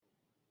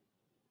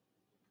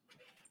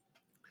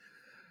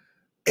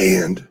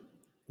And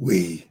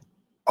we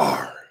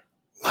are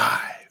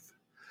live.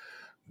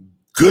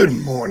 Good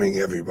morning,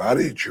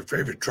 everybody. It's your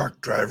favorite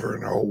truck driver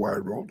in the whole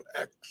wide world,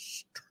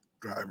 ex-truck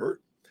driver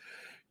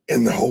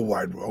in the whole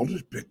wide world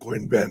is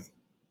Bitcoin Ben.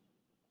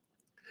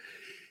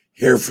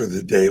 Here for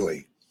the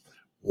daily.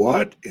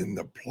 What in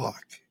the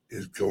pluck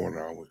is going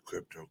on with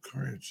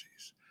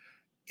cryptocurrencies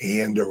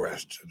and the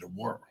rest of the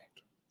world?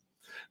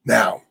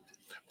 Now,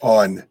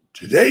 on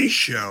today's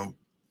show,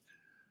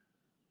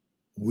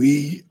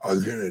 we are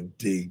going to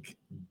dig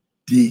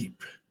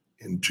deep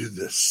into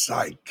the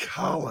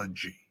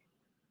psychology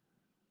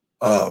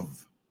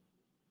of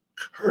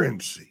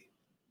currency.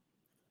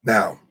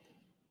 Now,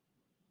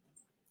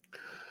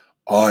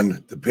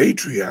 on the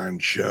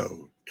Patreon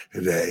show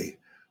today,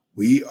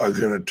 we are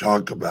going to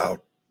talk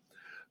about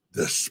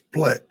the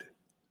split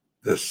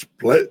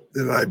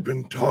that I've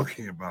been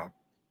talking about.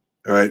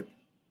 All right.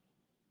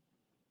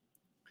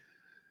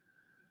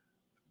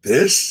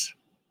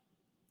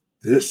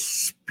 This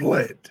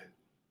split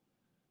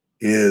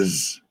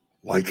is,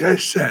 like I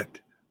said,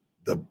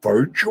 the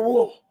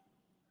virtual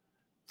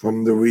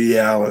from the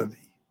reality.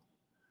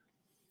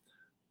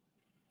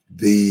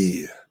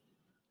 The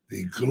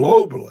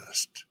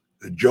globalist,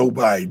 the Joe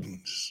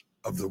Bidens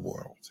of the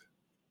world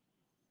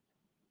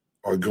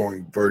are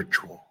going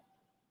virtual.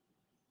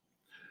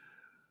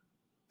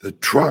 The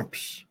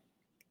Trumps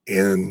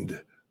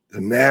and the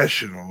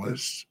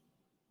nationalists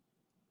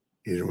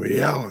in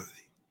reality.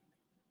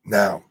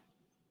 Now,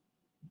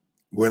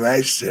 when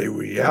I say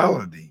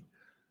reality,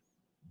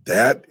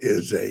 that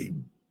is a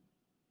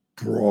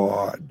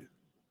broad,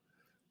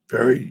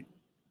 very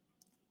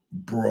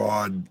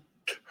broad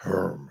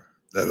term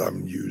that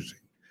I'm using,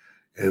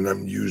 and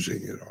I'm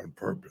using it on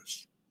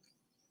purpose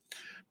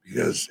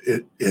because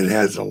it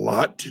has a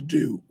lot to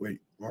do,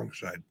 wrong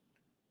side,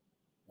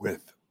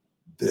 with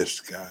this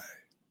guy,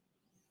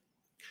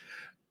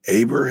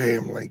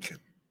 Abraham Lincoln.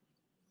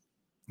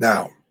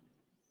 Now,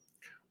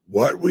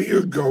 what we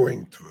are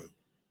going through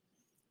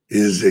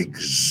is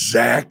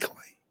exactly,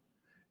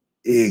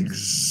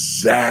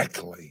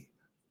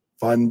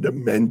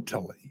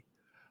 fundamentally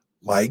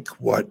like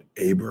what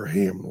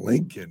Abraham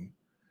Lincoln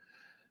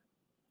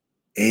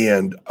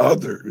and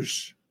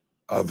others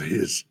of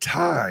his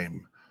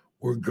time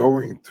were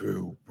going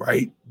through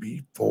right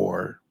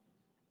before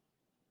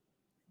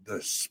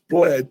the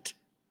split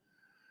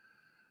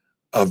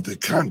of the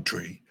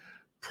country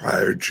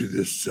prior to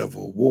the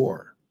Civil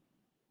War.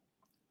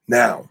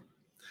 Now,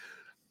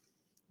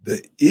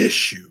 the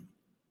issue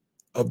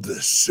of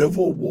the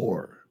Civil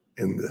War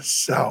in the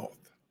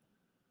South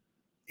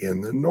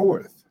and the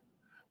North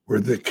were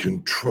the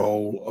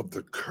control of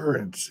the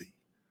currency.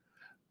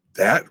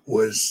 That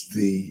was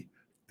the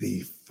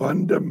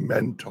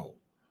fundamental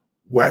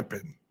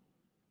weapon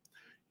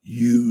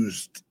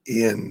used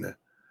in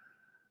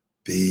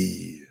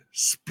the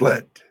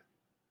split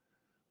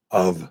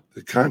of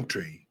the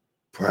country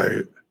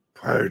prior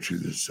to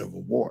the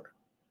Civil War,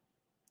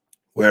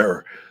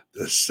 where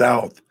the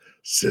South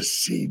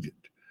seceded.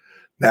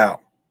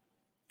 Now,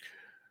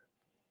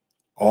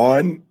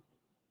 on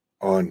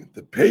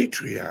the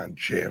Patreon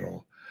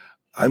channel,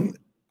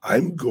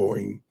 I'm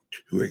going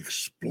to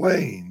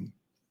explain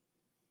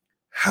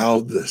how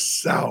the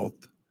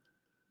South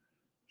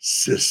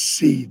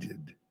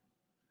seceded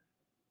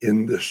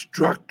in the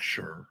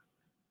structure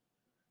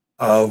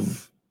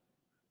of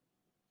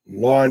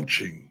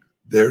launching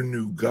their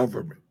new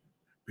government.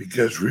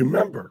 Because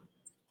remember,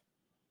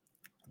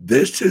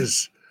 this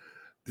is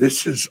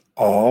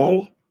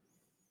all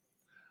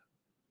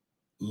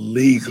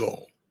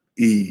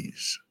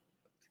legalese.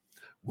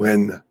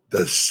 When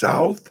the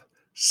South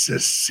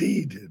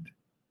seceded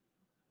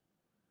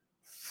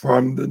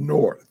from the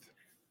North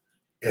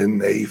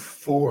and they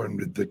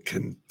formed the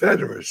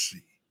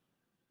Confederacy,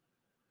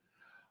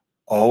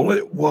 all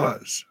it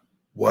was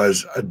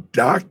a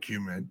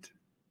document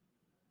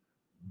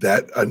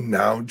that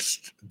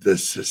announced the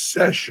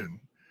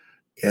secession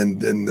and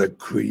then the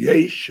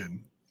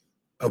creation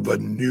of a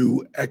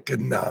new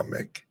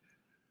economic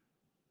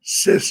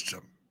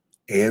system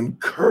and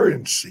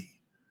currency,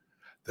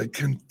 the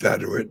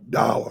Confederate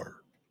dollar,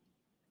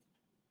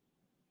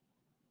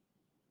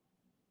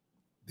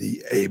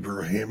 the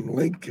Abraham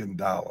Lincoln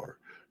dollar,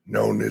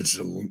 known as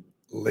the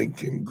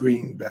Lincoln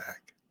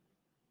Greenback.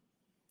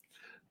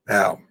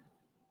 Now,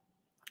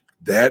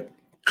 that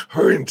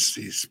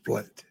currency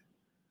split,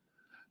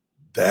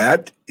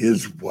 that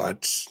is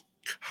what's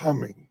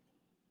coming.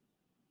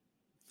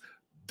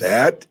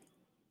 That,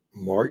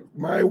 mark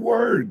my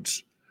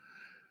words.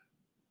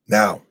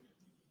 Now,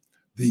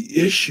 the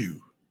issue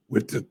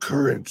with the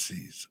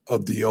currencies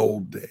of the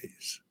old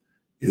days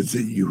is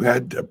that you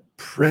had to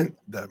print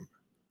them,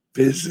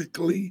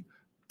 physically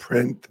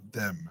print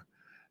them,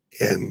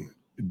 and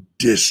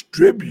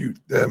distribute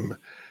them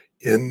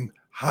in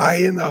high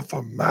enough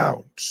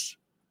amounts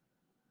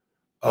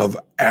of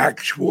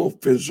actual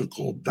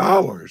physical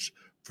dollars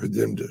for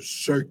them to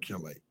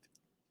circulate.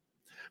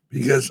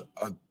 Because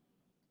a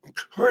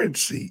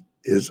currency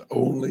is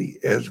only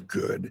as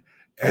good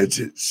as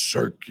its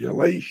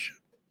circulation.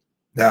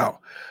 Now,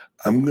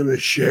 I'm going to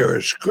share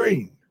a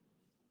screen.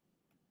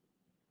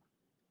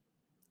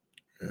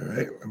 All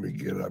right, let me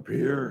get up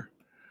here.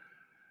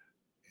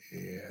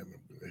 And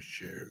I'm going to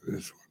share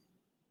this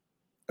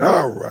one.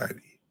 All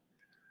righty.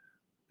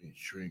 Let me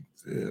shrink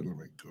that. Let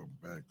me go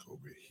back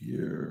over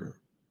here.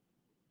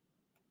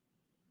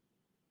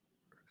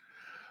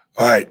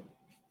 All right.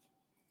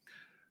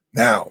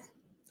 Now,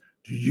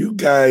 do you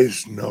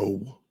guys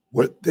know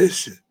what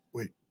this is?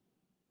 Wait,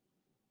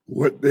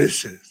 what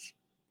this is?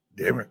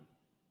 Damn it.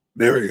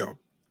 There we go.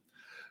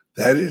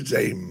 That is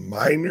a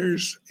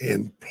miners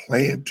and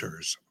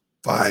planters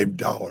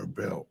 $5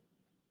 bill.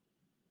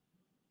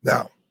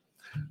 Now,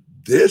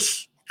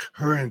 this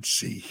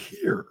currency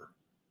here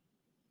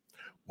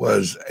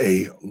was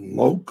a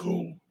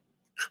local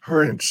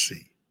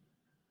currency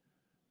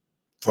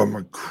from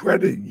a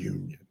credit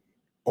union,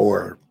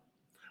 or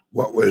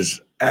what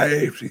was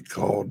actually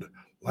called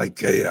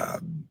like a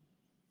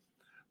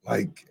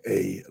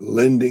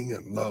lending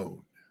and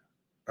loan.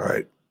 All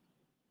right.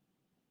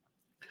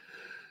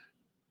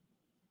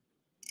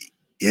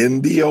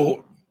 In the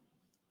old,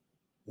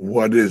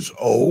 what is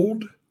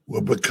old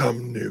will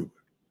become new.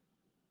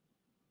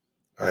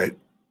 All right.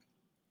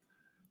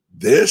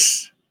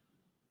 This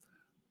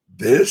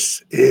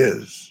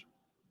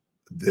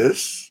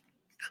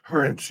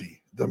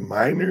currency, the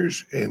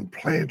Miners and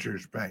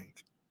Planters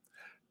Bank.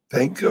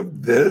 Think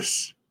of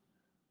this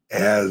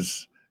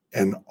as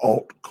an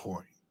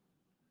altcoin,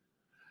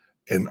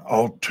 an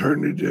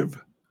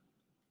alternative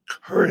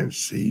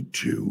currency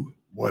to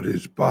what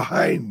is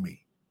behind me.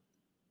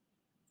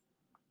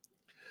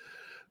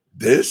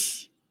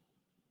 This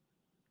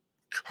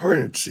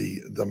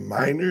currency, the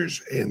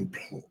Miners and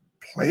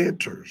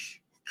Planters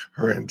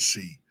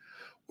currency,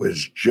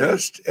 was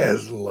just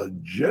as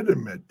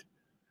legitimate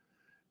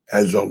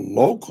as a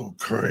local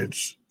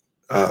currency,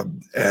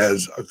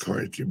 as a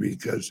currency,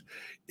 because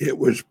it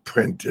was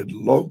printed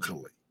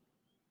locally.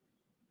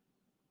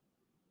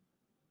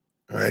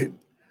 All right.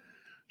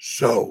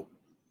 So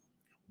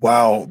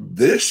while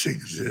this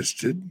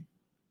existed,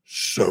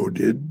 so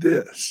did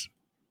this,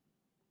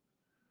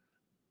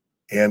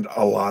 and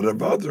a lot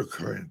of other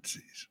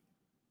currencies.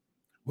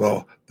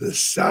 Well, the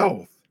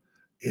South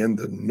and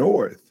the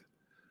North,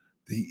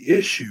 the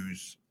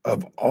issues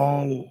of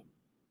all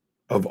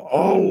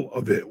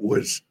of it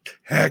was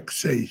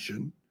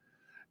taxation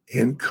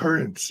and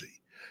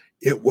currency.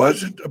 It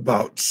wasn't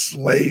about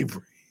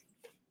slavery,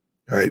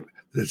 right?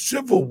 The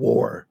Civil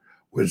War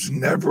was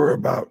never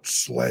about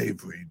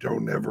slavery.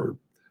 Don't ever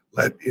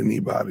let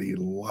anybody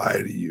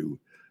lie to you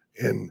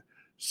and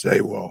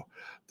say, well,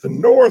 the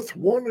North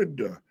wanted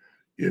to,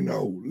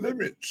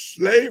 limit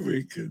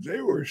slavery because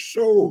they were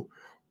so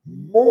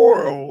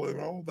moral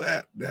and all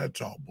that. That's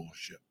all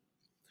bullshit.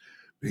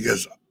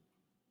 Because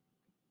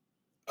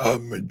a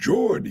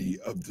majority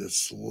of the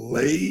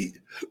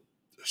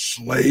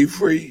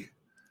slavery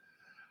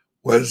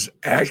was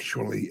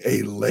actually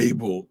a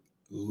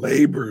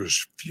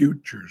labor's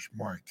futures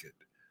market,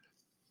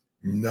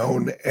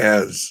 known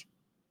as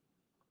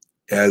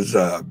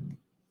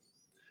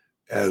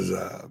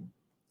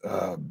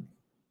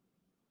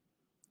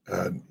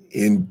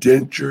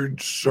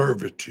indentured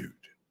servitude.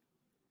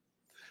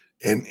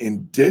 And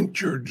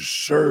indentured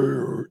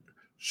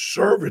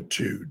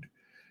servitude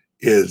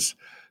is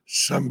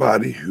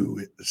somebody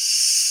who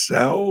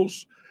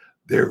sells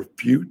their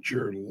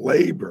future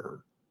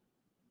labor,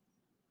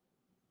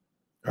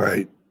 all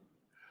right,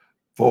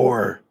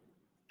 for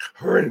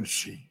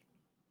currency,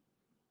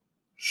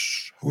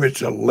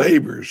 which a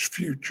labor's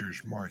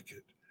futures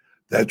market.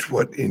 That's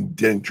what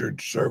indentured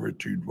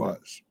servitude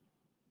was.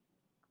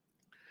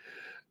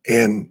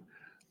 And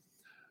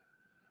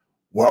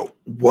what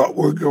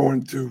we're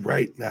going through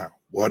right now,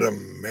 what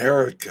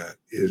America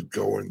is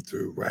going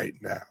through right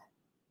now,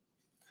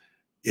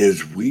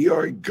 is we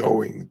are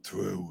going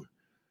through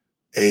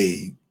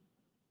a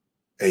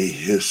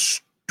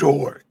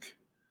historic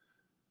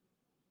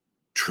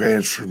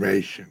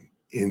transformation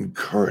in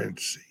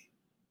currency.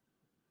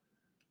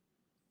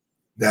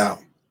 Now,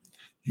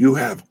 you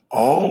have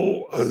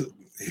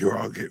here,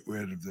 I'll get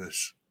rid of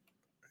this.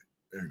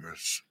 There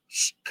goes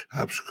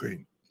stop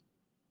screen.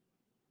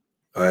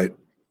 All right.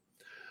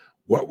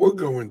 What we're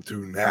going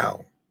through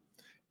now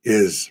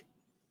is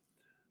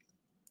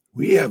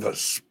we have a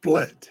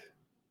split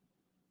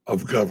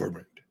of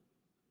government.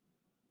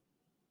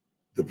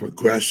 The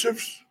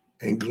progressives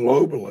and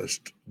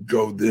globalists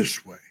go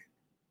this way.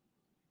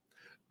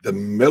 The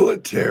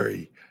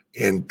military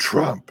and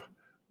Trump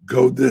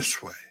go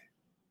this way.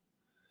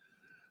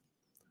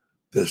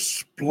 The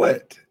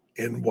split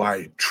in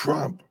why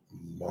Trump,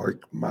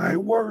 mark my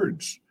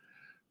words,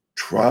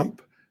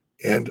 Trump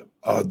and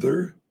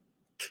other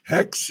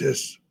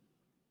Texas,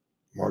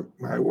 mark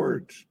my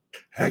words,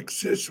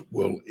 Texas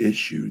will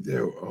issue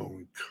their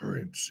own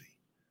currency.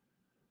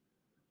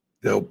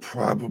 They'll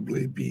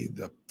probably be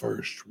the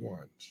first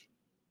ones.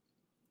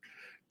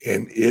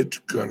 And it's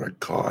going to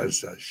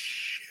cause a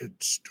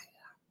shitstorm.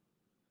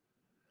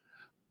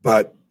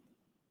 But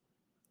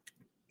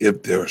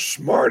if they're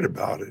smart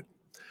about it,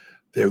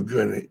 they're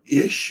going to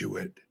issue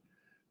it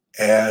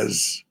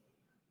as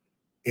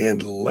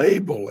and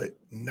label it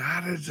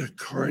not as a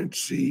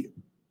currency,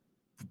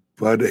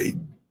 but a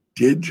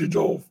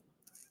digital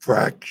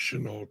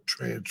fractional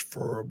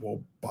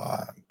transferable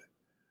bond.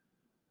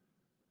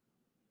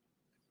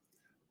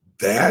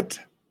 That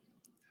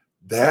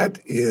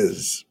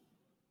is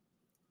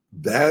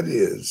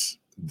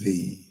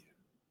the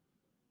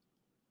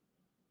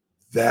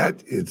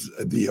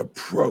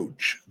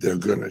approach they're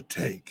going to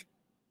take.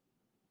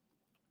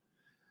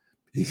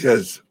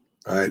 Because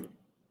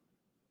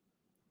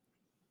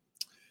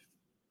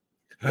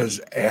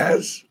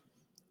as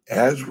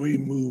we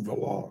move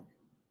along,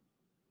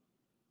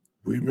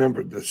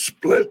 remember the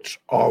splits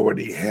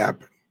already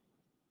happened.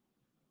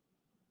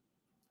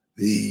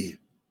 The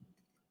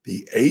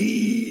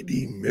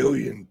 80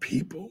 million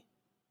people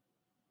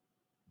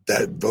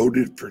that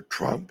voted for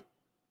Trump,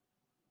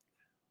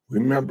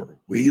 remember,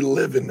 we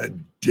live in a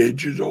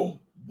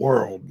digital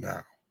world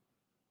now.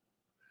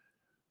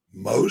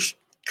 Most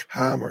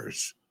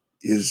commerce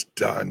is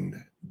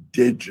done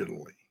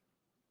digitally.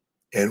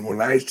 And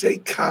when I say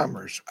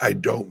commerce, I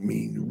don't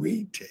mean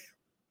retail.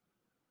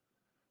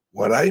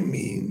 What I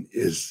mean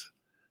is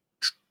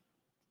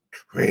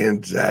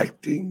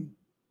transacting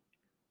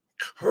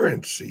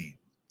currency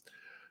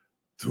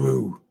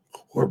through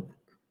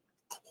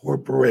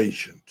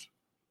corporations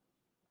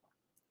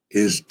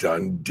is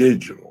done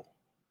digital.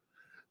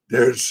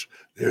 There's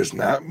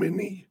not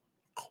many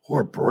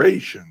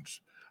corporations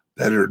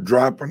that are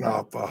dropping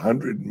off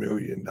 $100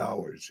 million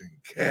in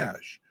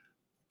cash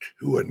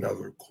to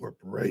another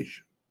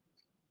corporation.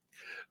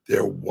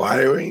 They're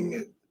wiring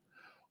it,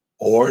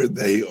 or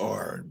they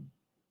are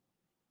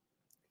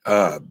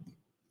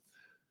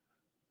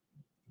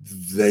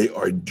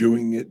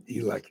doing it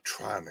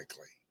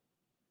electronically.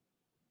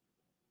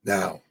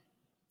 Now,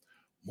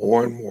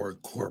 more and more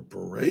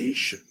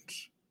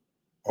corporations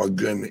are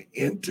going to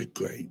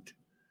integrate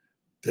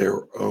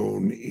their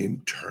own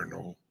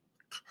internal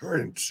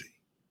currency.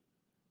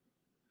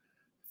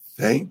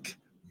 Think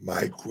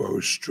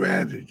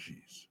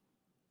MicroStrategies,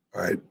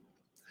 right?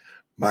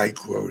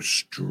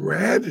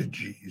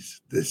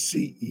 MicroStrategies, the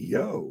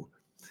CEO,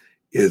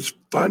 is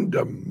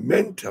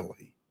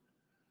fundamentally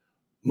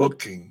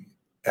looking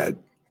at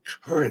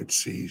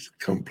currencies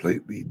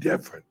completely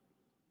different.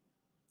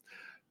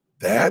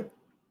 That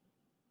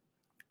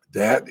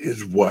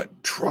is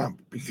what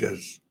Trump,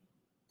 because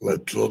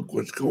let's look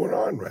what's going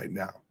on right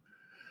now.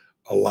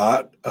 A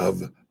lot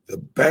of the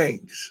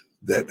banks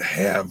that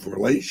have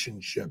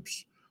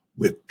relationships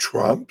with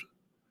Trump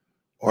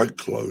are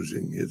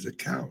closing his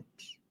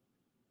accounts.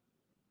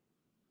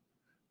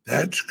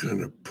 That's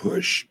going to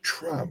push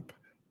Trump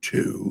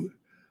to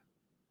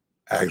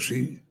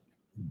actually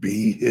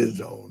be his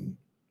own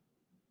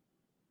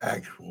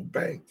actual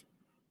bank.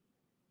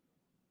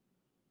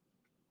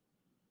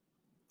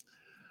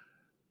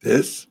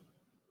 This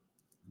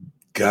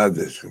is going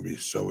to be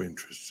so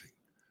interesting.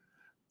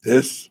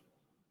 Let's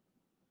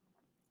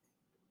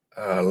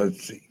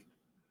see.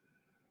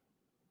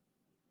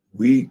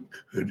 We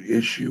could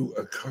issue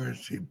a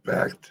currency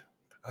backed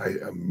by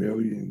 1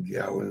 million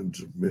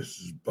gallons of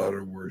Mrs.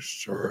 Butterworth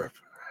syrup.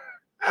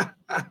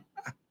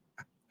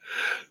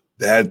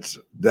 That's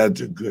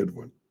a good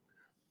one.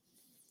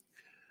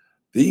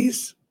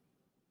 This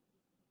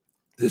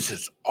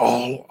is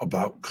all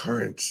about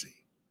currency.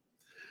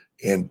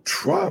 And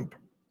Trump,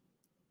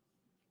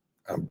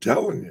 I'm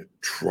telling you,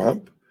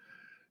 Trump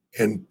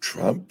and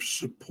Trump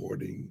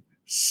supporting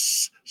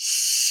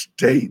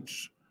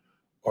states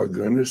are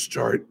going to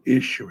start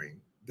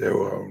issuing their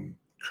own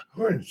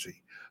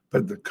currency.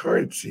 But the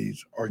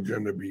currencies are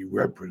going to be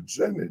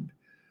represented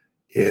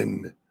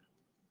in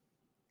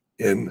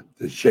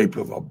the shape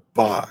of a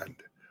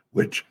bond,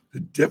 which the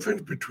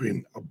difference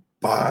between a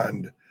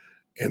bond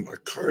and a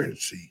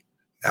currency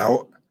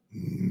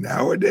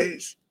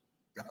nowadays,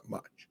 not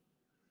much.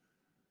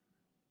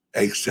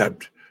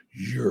 Except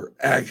your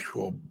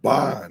actual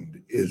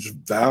bond is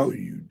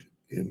valued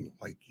in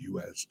like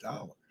US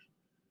dollars.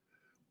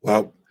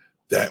 Well,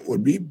 that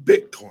would be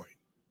Bitcoin.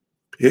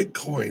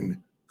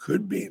 Bitcoin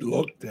could be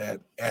looked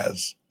at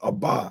as a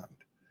bond,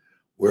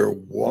 where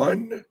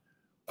one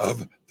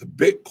of the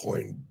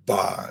Bitcoin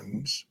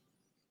bonds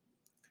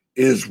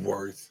is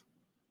worth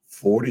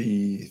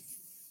 40,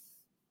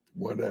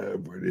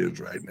 whatever it is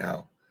right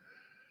now.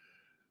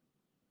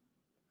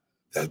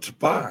 That's a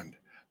bond,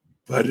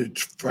 but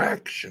it's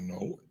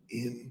fractional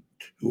into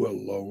a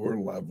lower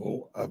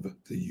level of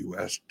the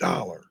US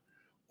dollar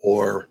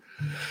or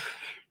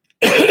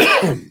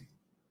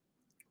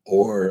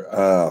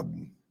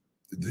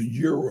the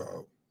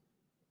euro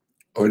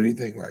or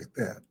anything like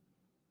that,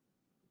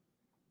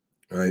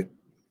 right?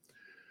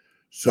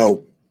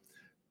 So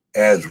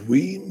as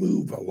we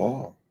move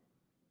along,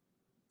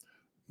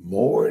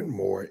 more and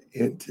more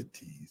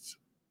entities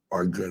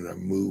are going to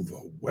move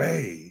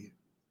away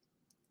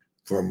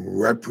from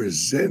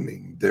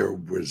representing their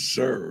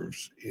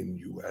reserves in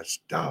US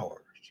dollars.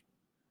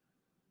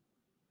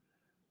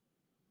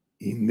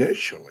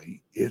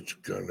 Initially, it's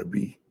going to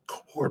be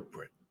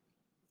corporate,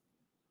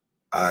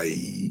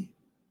 i.e.,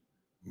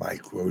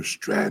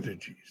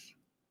 MicroStrategies.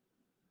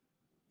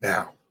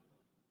 Now,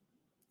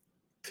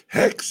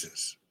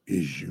 Texas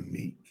is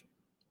unique.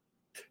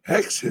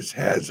 Texas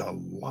has a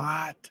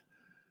lot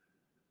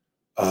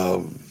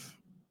of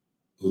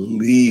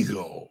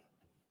legal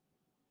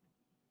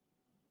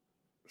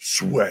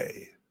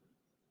sway,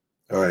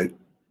 all right,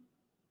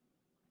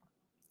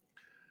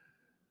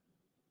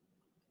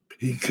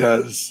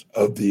 because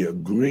of the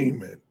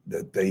agreement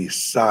that they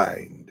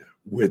signed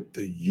with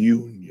the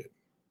union,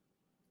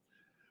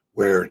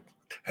 where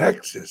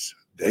Texas,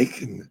 they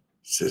can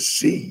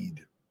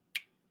secede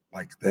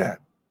like that.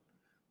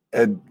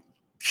 And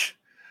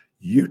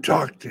you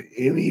talk to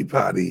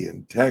anybody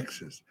in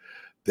Texas,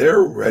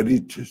 they're ready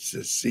to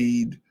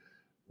secede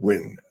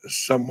when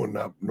someone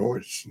up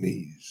north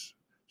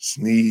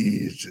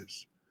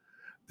sneezes.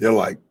 They're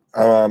like,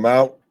 oh, I'm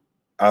out.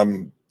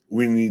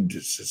 We need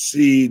to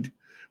secede.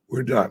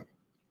 We're done.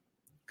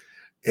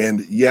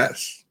 And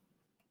yes,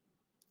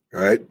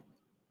 right?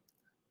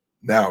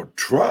 Now,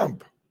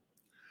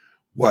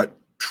 what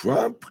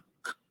Trump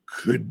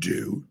could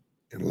do,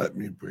 and let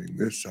me bring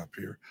this up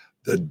here,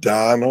 the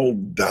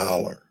Donald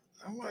Dollar.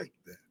 I like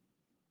that.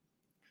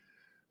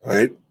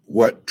 Right?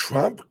 What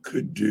Trump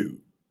could do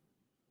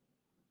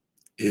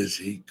is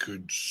he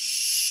could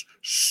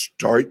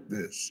start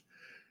this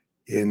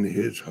in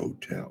his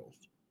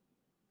hotels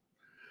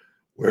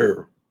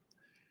where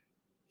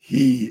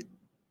he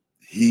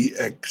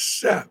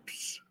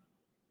accepts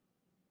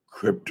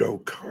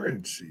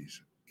cryptocurrencies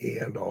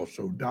and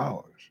also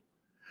dollars.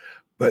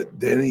 But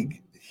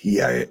then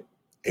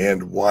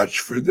and watch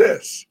for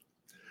this.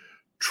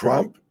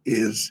 Trump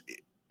is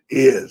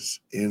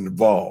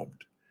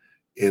involved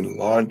in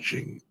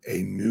launching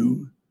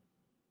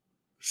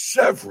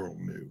several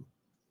new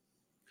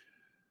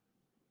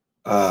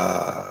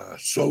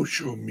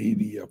social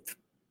media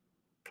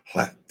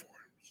platforms.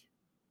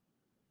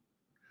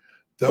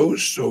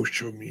 Those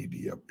social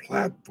media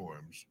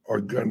platforms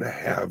are going to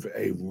have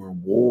a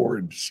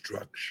reward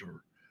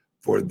structure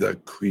for the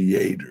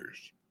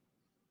creators.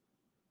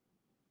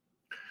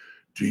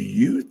 Do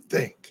you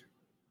think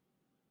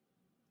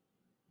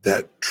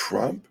that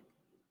Trump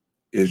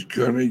is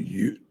going to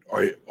use,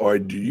 or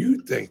do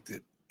you think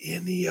that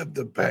any of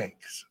the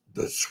banks,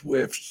 the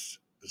SWIFT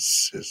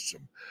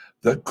system,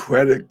 the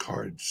credit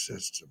card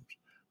systems,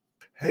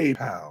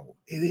 PayPal,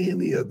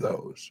 any of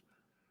those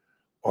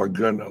are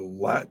going to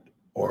let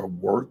or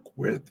work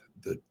with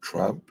the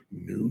Trump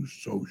new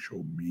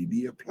social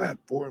media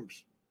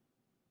platforms?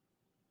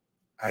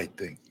 I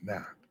think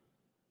not.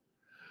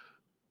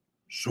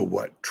 So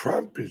what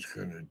Trump is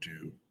going to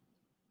do,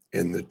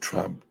 and the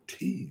Trump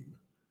team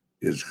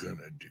is going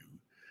to do,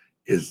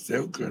 is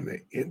they're going to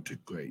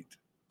integrate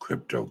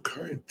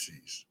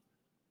cryptocurrencies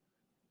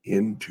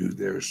into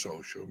their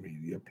social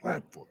media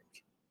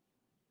platforms.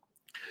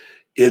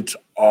 It's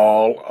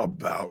all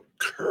about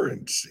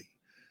currency.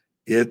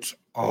 It's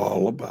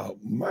all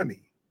about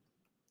money.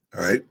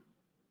 All right.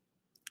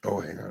 Oh,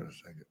 hang on a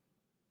second.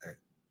 I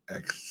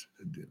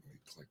accidentally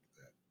clicked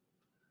that.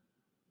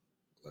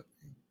 Let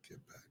me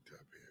get back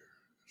up here.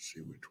 See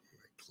which one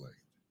I clicked.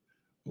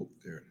 Oh,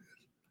 there it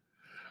is.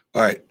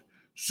 All right.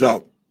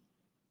 So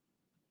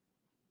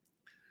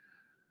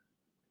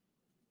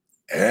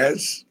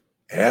as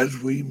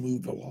we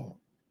move along,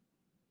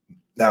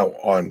 now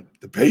on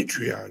the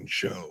Patreon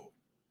show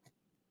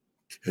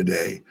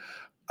today,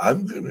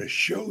 I'm going to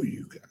show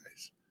you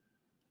guys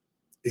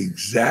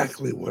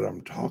exactly what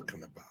I'm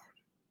talking about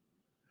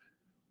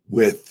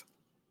with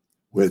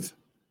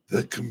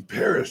the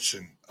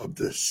comparison of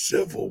the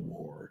Civil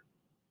War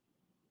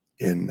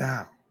and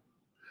now,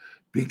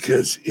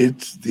 because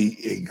it's the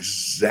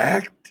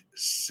exact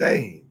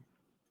same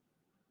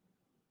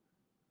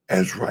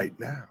as right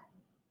now,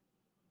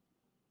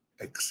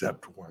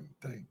 except one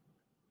thing: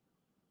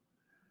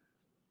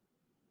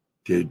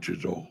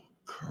 digital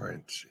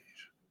currencies.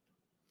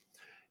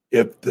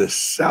 If the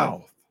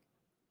South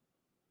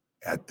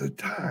at the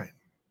time,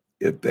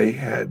 if they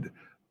had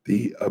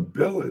the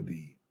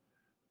ability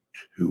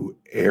to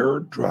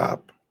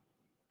airdrop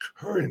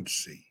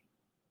currency,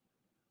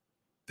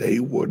 they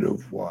would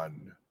have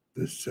won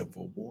the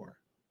Civil War.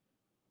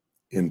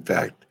 In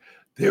fact,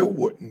 there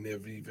wouldn't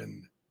have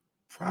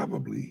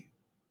probably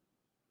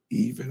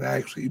even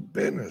actually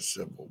been a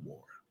Civil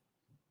War.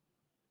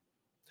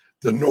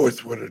 The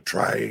North would have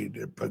tried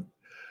it, but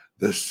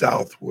the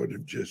South would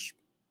have just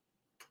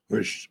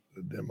pushed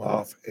them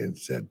off and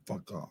said,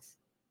 fuck off.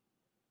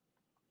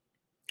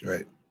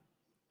 Right?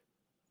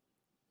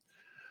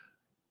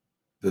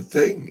 The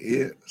thing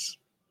is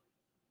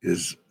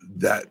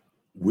that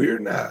we're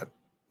not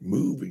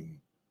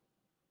moving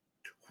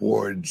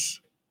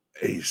towards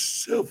a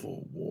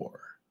civil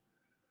war.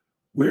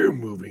 We're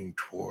moving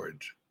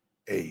towards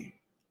a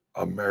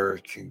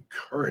American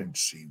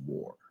currency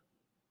war.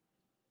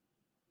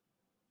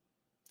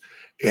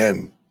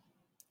 And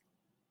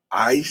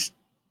I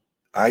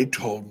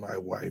told my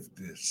wife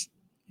this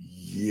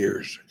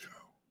years ago,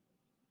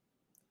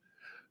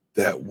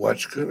 that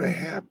what's going to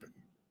happen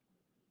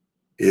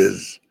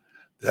is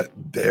that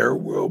there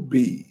will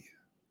be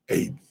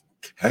a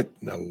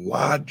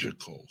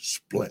technological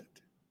split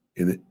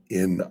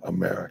in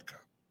America.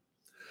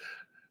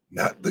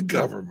 Not the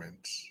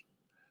governments,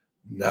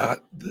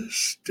 not the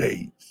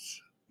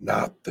states,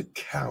 not the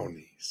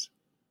counties,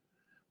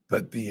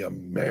 but the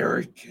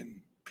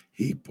American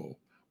people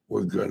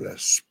were going to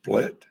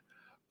split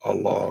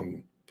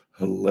along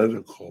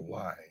political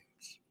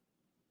lines.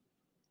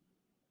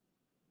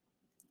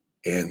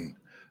 And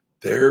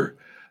they're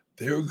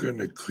going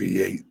to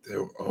create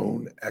their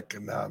own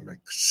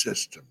economic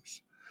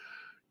systems.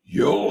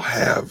 You'll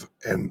have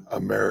an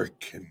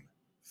American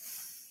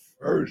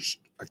first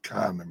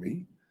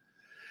economy,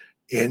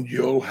 and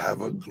you'll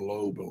have a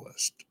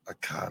globalist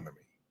economy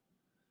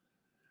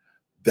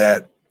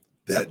that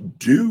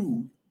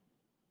do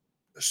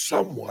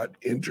somewhat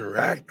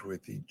interact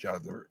with each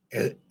other,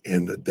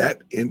 and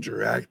that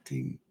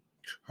interacting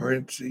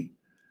currency,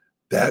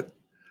 that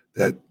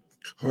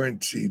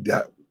currency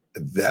that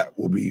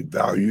will be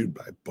valued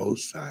by both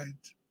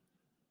sides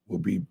will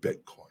be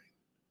Bitcoin,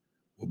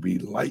 will be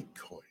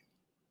Litecoin,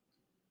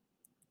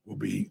 will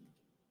be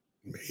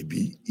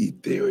maybe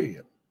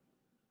Ethereum,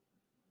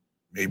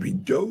 maybe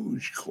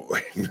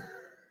Dogecoin.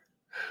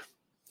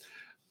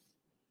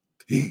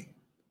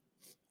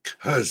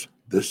 Because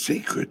the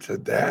secret to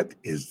that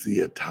is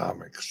the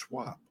atomic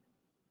swap,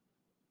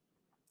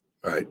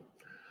 right?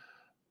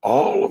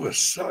 All of a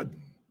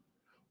sudden,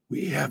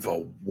 we have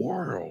a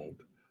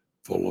world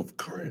full of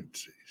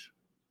currencies.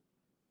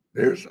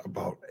 There's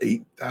about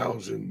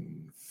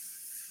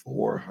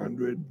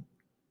 8,400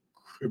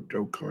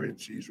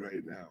 cryptocurrencies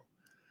right now.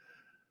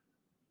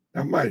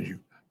 Now, mind you,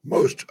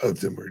 most of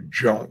them are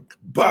junk,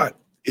 but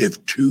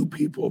if two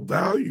people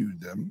value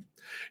them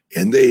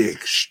and they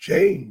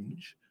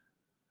exchange,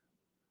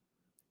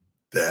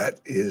 that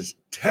is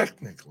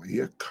technically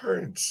a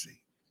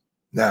currency.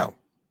 Now,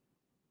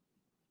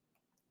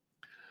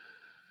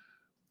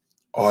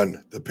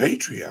 on the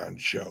Patreon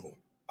show,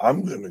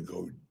 I'm going to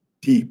go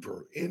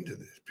deeper into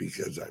this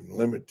because I'm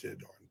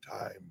limited on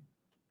time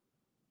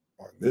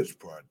on this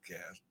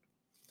broadcast,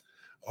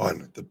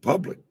 on the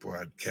public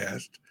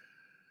broadcast,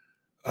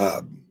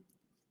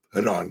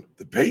 but on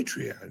the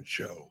Patreon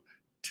show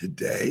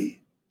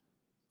today,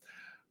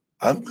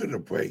 I'm going to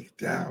break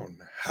down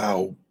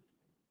how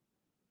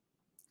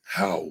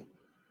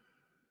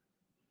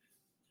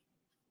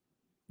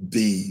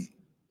the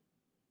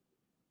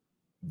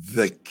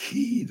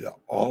key to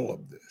all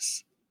of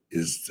this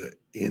is the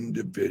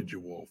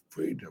individual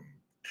freedom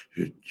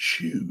to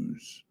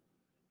choose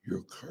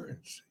your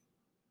currency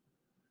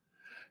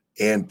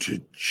and to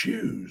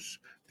choose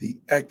the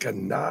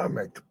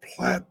economic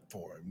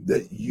platform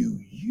that you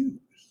use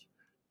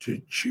to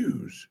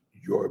choose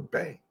your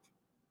bank.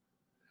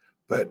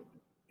 But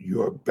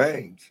your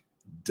bank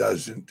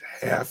doesn't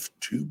have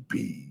to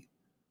be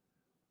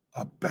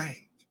a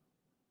bank.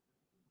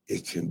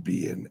 It can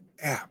be an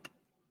app.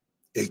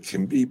 It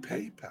can be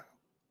PayPal.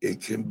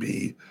 It can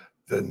be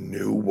the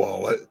new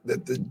wallet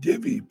that the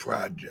Divi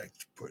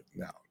Project's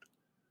putting out.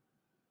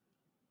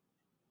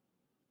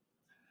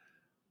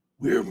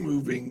 We're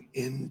moving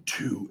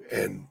into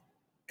an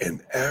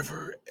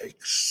ever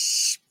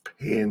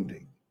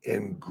expanding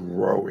and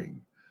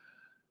growing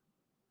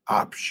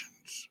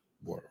options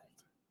world.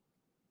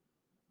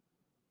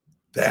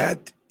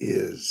 That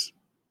is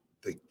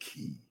the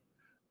key.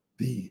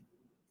 The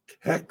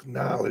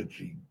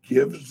technology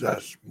gives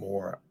us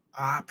more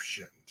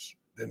options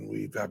than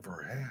we've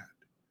ever had.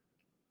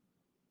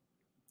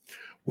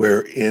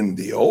 Where in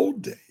the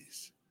old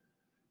days,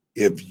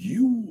 if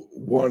you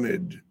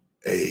wanted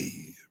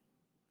a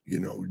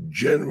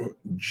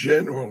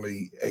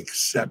generally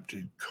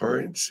accepted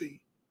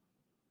currency,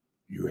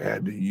 you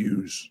had to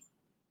use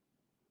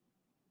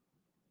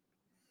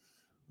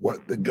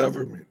what the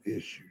government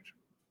issued.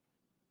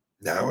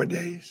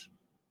 Nowadays,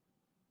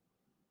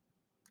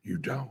 you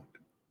don't.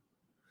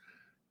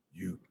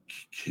 You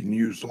can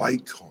use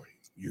Litecoin.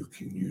 You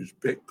can use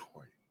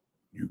Bitcoin.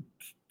 You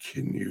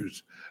can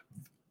use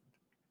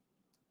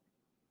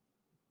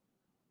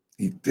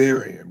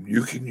Ethereum.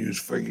 You can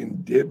use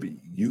friggin' Divi.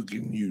 You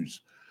can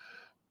use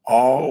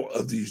all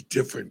of these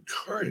different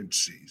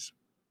currencies.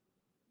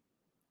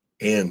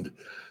 And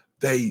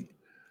they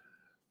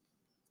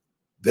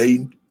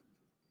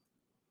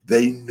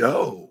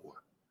know,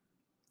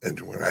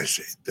 and when I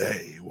say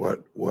they,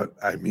 what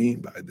I mean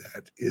by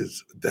that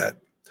is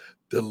that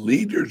the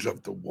leaders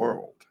of the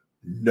world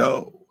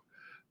know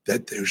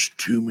that there's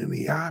too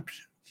many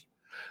options.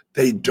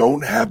 They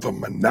don't have a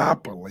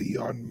monopoly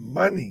on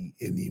money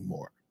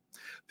anymore.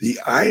 The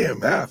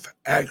IMF,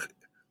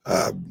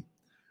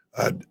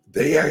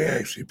 they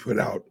actually put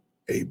out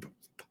a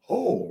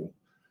poll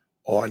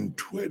on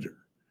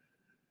Twitter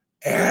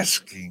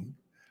asking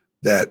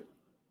that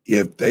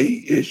if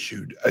they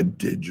issued a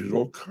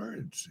digital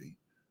currency,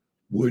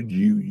 would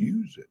you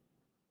use it?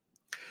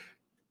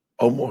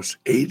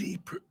 Almost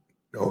 80%,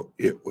 no,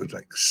 it was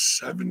like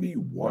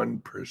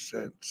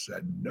 71%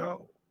 said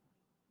no.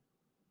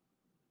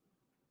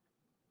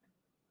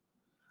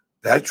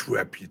 That's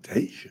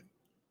reputation.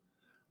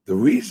 The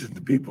reason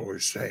the people are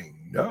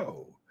saying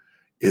no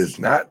is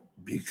not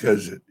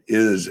because it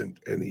isn't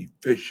an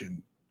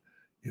efficient,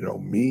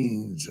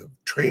 means of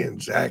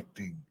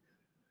transacting,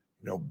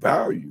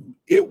 value.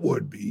 It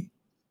would be.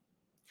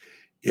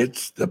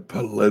 It's the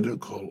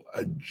political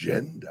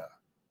agenda.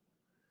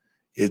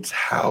 It's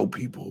how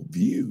people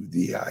view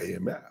the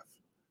IMF.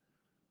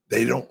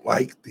 They don't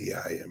like the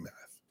IMF,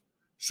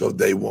 so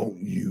they won't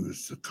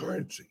use the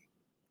currency.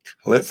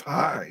 Cliff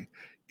High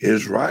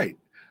is right.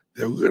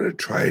 They're going to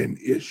try and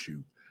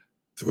issue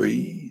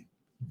 3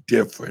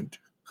 different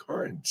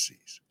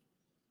currencies,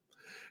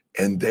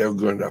 and they're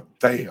going to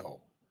fail.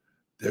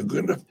 They're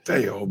going to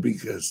fail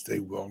because they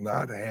will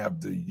not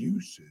have the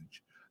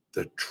usage,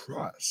 the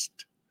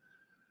trust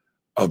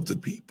of the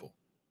people.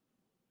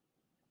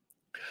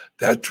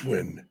 That's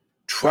when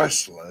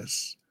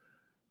trustless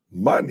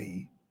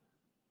money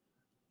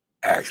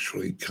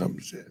actually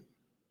comes in.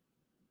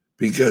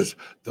 Because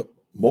the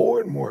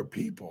more and more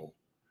people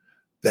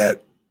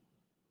that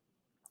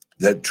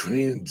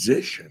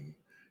transition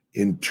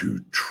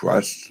into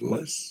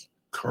trustless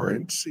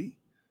currency,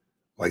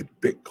 like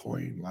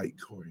Bitcoin,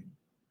 Litecoin,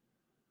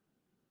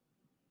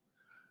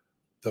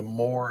 the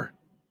more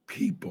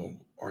people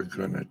are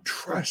going to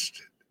trust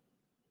it,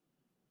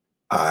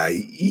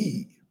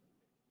 i.e.,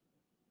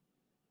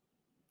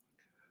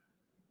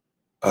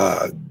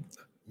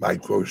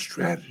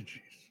 MicroStrategies.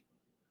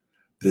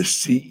 The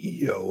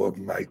CEO of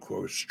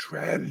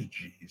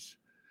MicroStrategies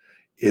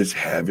is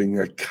having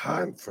a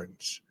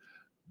conference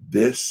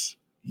this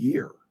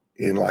year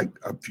in like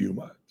a few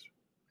months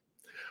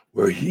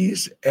where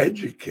he's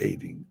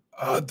educating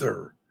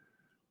other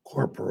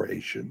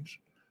corporations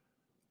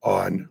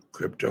on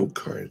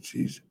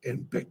cryptocurrencies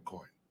and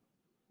Bitcoin.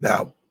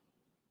 Now,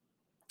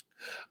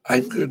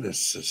 I'm going to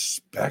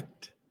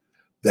suspect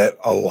that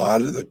a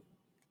lot of the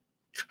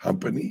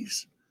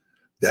companies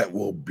that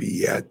will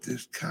be at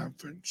this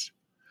conference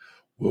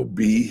will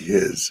be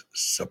his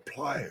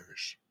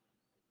suppliers,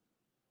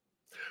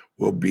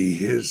 will be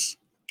his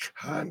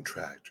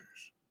contractors,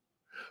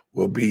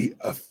 will be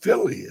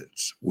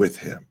affiliates with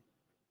him.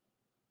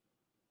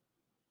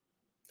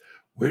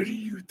 Where do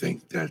you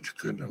think that's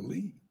going to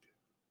lead?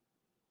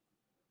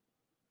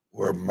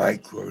 Where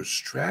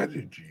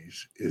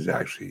MicroStrategies is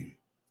actually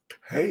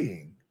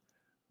paying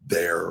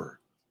their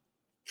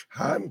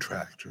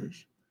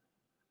contractors,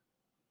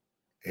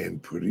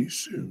 and pretty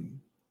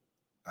soon,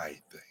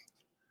 I think,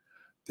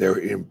 their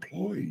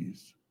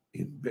employees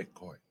in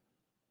Bitcoin.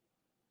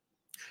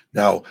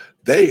 Now,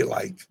 they,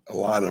 like a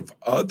lot of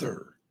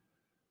other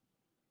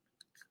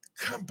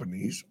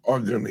companies, are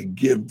going to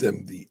give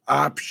them the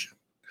option.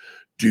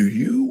 Do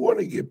you want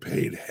to get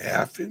paid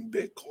half in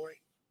Bitcoin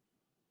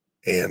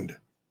and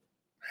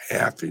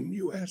half in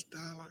US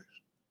dollars?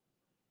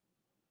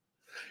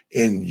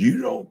 And you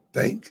don't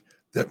think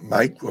that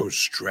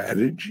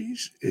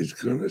MicroStrategies is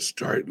going to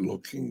start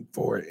looking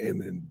for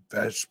an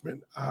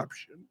investment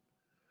option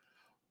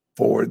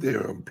for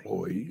their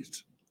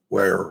employees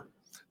where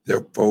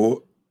their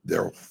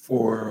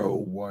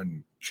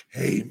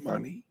 401k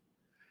money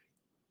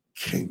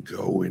can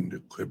go into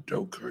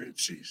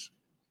cryptocurrencies,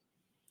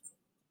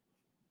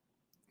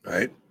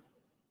 right?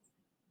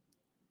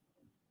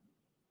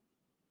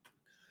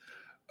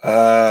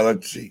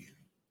 Let's see.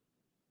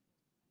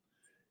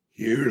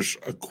 Here's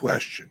a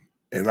question,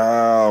 and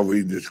I'll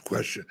read this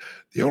question.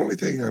 The only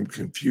thing I'm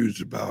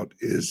confused about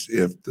is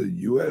if the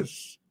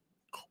U.S.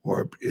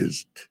 Corp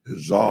is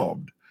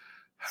dissolved,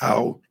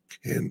 how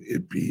can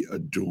it be a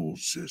dual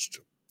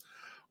system?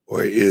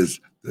 Or is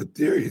the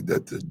theory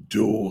that the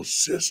dual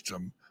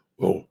system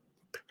will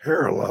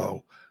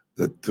parallel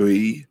the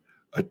 3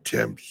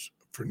 attempts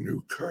for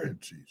new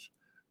currencies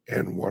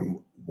and one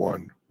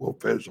will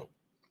fizzle?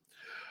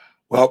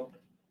 Well,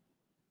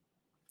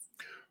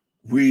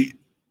 we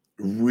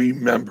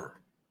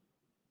remember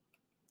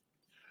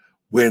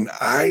when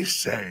I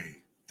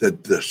say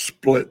that the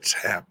split's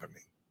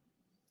happening,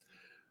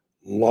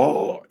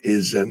 law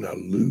is an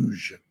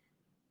illusion.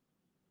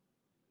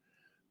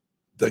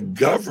 The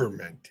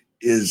government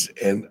is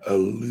an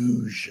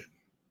illusion.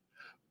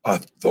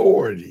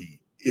 Authority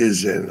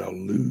is an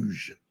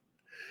illusion.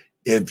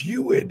 If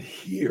you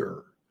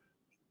adhere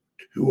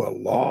to a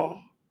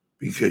law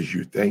because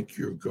you think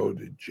you'll go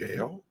to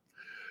jail,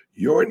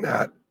 you're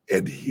not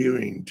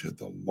adhering to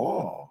the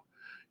law.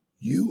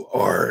 You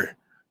are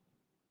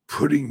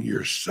putting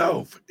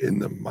yourself in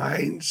the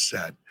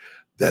mindset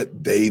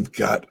that they've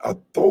got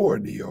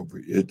authority over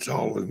you. It's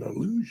all an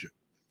illusion.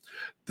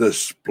 The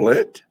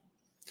split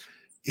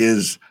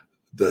is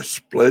the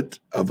split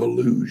of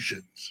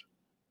illusions.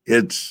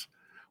 It's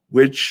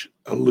which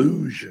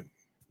illusion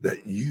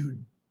that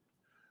you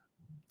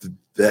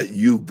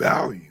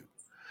value.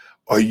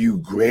 Are you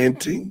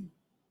granting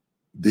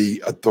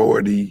the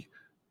authority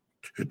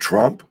to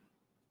Trump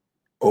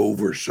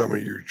over some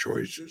of your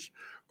choices,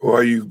 or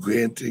are you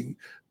granting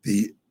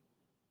the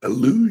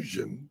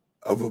illusion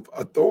of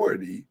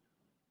authority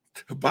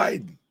to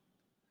Biden?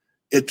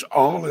 It's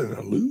all an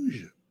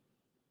illusion.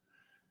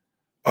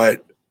 All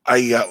right,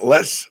 I got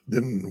less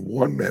than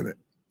 1 minute.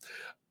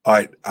 All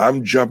right,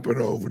 I'm jumping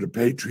over to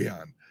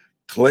Patreon.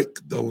 click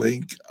the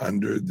link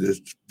under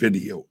this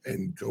video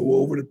and go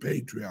over to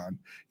Patreon.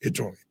 It's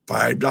only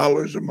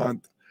 $5 a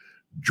month.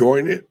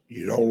 Join it.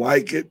 You don't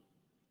like it,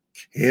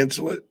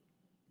 cancel it.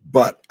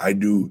 But I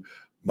do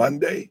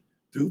Monday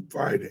through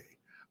Friday.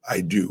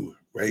 I do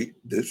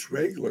this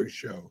regular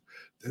show.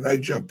 Then I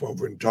jump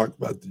over and talk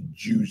about the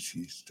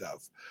juicy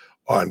stuff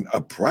on a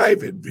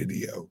private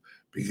video,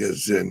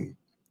 because then,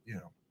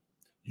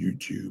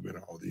 YouTube and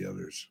all the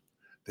others,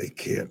 they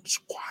can't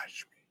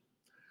squash me.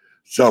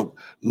 So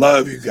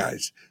love you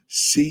guys.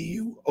 See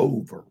you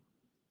over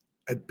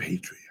at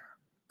Patreon.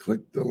 Click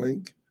the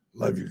link.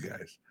 Love you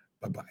guys.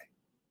 Bye-bye.